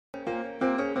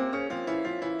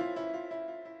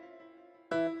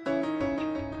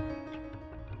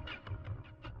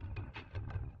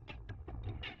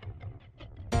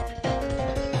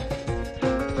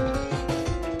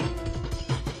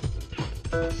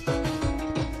Hi,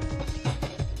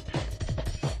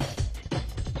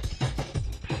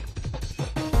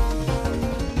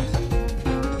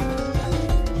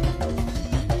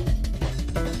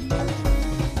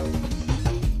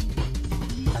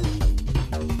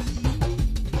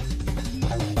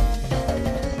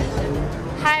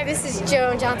 this is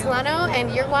Joan Jontolano,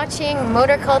 and you're watching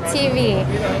Motorkult TV.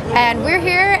 And we're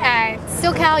here at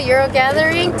SoCal Euro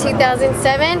Gathering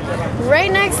 2007,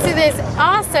 right next to this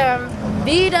awesome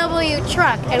VW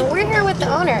truck. And we're here with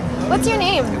the owner. What's your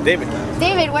name? David.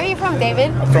 David, where are you from,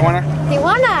 David? I'm from Tijuana.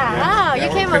 Tijuana. Yeah. Oh, you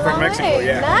came a long from Mexico, way.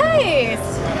 yeah.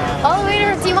 Nice. All the way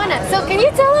to Tijuana. So can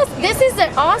you tell us, this is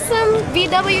an awesome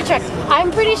VW truck.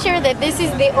 I'm pretty sure that this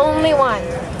is the only one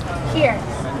here.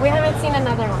 We haven't seen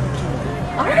another one.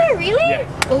 Are they really?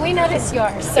 Yeah. Well, we noticed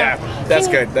yours. So Yeah, that's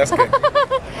good. That's good.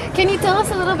 Can you tell us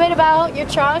a little bit about your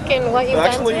truck and what you've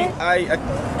done to it?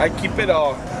 I keep it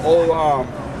all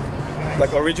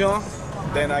like original.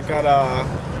 Then I got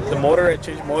the motor. I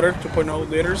changed motor 2.0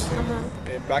 liters.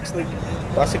 And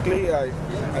basically, I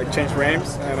changed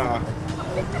rims and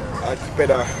I keep it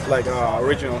like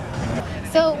original.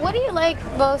 So, what do you like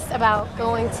most about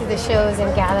going to the shows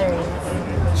and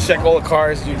gatherings? Check all the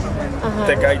cars, you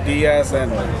take ideas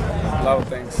and a lot of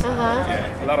things.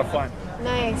 Yeah, a lot of fun.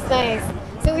 Nice, nice.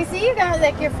 So we see you got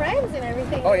like your friends and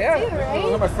everything. Oh yeah, too, right?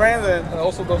 those are my friends, and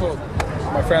also those are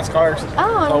my friends' cars.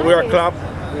 Oh, nice. We're a club.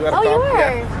 We got a club. You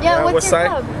are? Yeah, what's West your Side,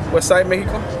 club? West Side,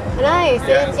 Mexico. Nice.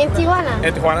 Yeah. In Tijuana.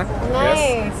 In Tijuana. Nice.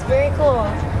 Yes. Very cool.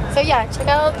 So yeah, check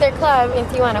out their club in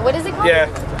Tijuana. What is it called? Yeah,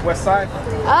 West Side.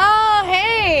 Oh,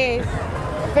 hey.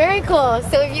 Very cool.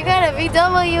 So if you got a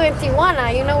VW in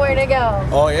Tijuana, you know where to go.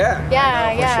 Oh yeah.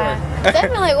 Yeah, yeah. Sure.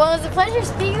 Definitely. Well, it was a pleasure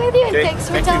speaking with you, and Okay, thanks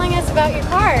for thank telling you. us about your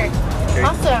car. Okay.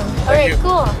 Awesome. All Thank right, you.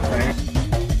 cool. Thank you.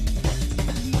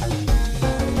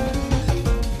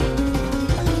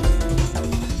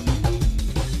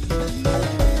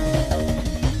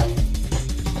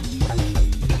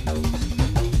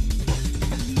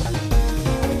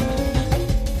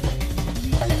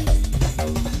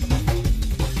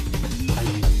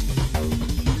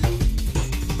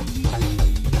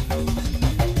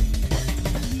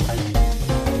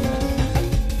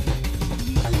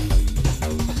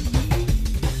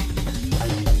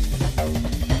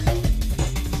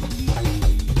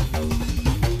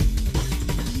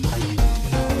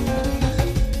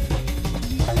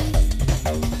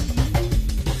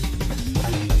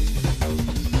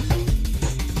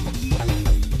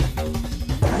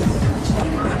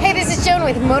 Joan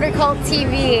with Motorkult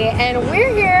TV, and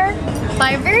we're here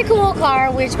by a very cool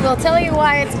car, which we'll tell you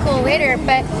why it's cool later,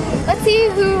 but let's see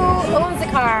who owns the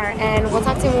car and we'll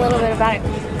talk to him a little bit about it.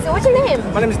 So what's your name?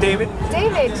 My name is David.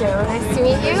 David, Joe. Nice to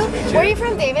meet you. Where are you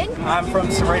from, David? I'm from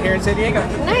right here in San Diego.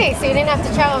 Nice, so you didn't have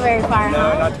to travel very far, No,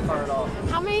 huh? not too far at all.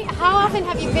 How often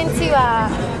have you been to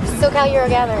SoCal Euro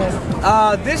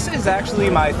Gathering? This is actually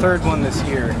my third one this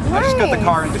year. Nice. I just got the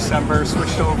car in December,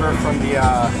 switched over from the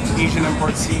Asian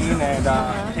import scene,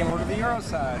 and came over to the Euro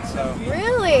side. So.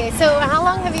 Really? So how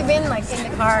long have you been like in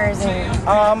the cars?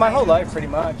 And my whole life, pretty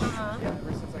much. Yeah,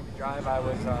 ever since I could drive, I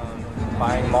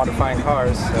was modifying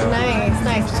cars. So. Nice,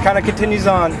 nice. Just kind of continues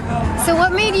on. So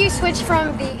what made you switch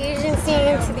from the Asian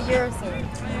scene to the Euro scene?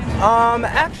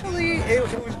 Actually, it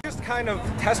was just kind of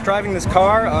test driving this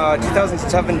car,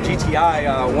 2007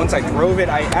 GTI. Once I drove it,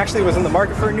 I actually was in the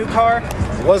market for a new car.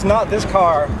 It was not this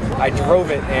car. I drove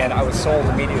it and I was sold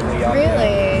immediately on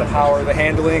the power, the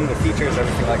handling, the features,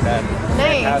 everything like that.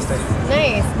 Nice. Fantastic.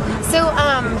 Nice. So,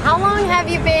 how long have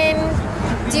you been?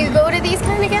 Do you go to these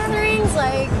kind of gatherings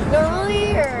like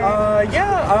normally, or?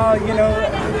 You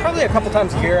know, probably a couple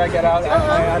times a year I get out.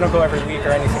 I don't go every week or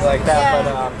anything like that,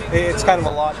 but it's kind of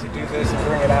a lot to do this and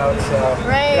bring it out. So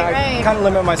I kind of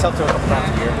limit myself to a couple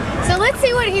times a year. So let's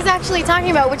see what he's actually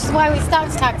talking about, which is why we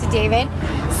stopped to talk to David.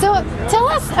 So tell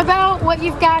us about what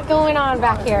you've got going on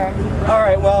back here. All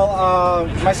right, well,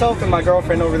 myself and my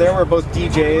girlfriend over there, we're both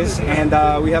DJs,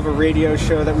 and we have a radio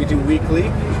show that we do weekly.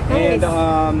 Nice.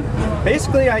 And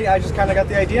basically, I just kind of got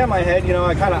the idea in my head, you know,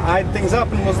 I kind of eyed things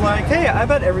up and was like, hey, I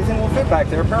bet everything will fit back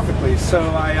there perfectly. So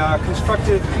I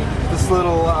constructed this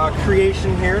little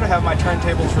creation here to have my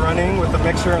turntables running with the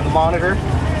mixer and the monitor.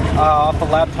 Off the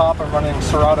laptop, I'm running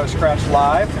Serato Scratch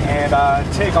Live,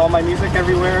 and take all my music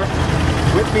everywhere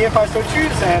with me if I so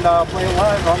choose, and play it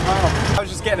live on vinyl. I was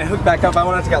just getting it hooked back up. I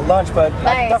wanted to get lunch, but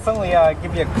I'll definitely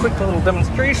give you a quick little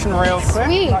demonstration real quick.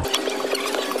 Sweet.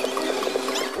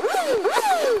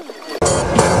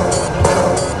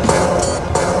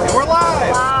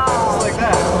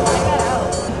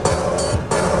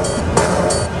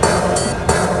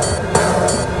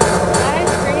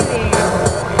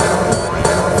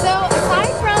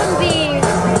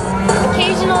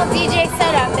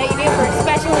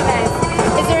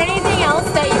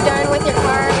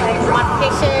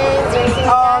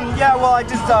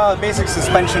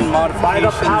 suspension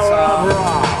modifications.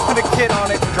 Put a kit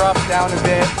on it to drop it down a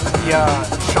bit. The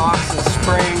shocks and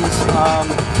springs.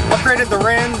 Upgraded the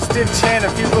rims, did tin, a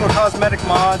few little cosmetic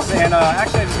mods, and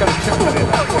actually I just got a chip with it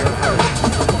out here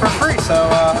for free, so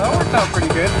that worked out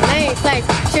pretty good. Nice, nice.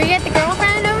 Should we get the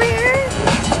girlfriend over here?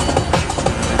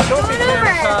 Don't be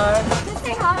camera shy. Just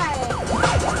say hi.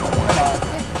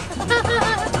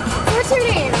 What's your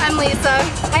name? I'm Lisa.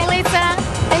 Hi, Lisa.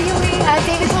 And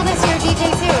David told us you're a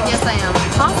DJ too. Yes, I am.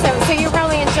 Awesome. So you're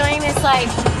probably enjoying this like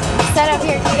setup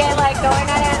here. Do you get like going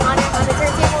on the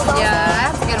turntables also? Yeah, I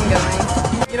have to get them going.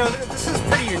 You know, this is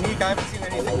pretty unique. I haven't seen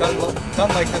anything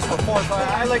done like this before, so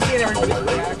I like seeing everybody's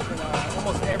reaction.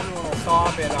 Almost everyone will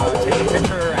stop and take a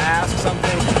picture or ask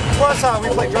something. Plus, we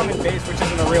play drum and bass, which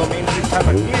isn't a real mainstream type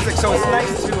of music, so it's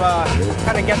nice to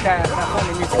kind of get that form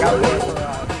of music out there for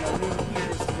new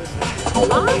ears to listen to.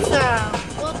 Awesome.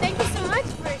 Well, thank you so much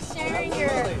for sharing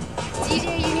your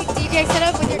unique DJ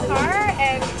setup with your car,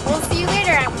 and we'll see you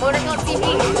later at Motorkult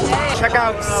TV. Check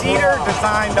out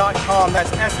cederdesign.com.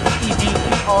 That's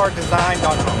SEDER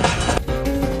design.com.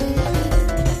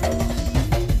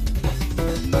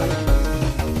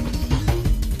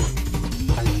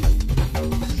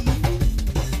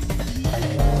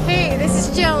 Hey, this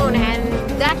is Joan, and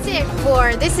that's it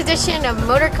for this edition of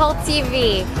Motorkult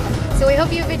TV. So we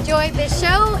hope you've enjoyed this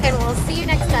show, and we'll see you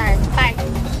next time. Bye.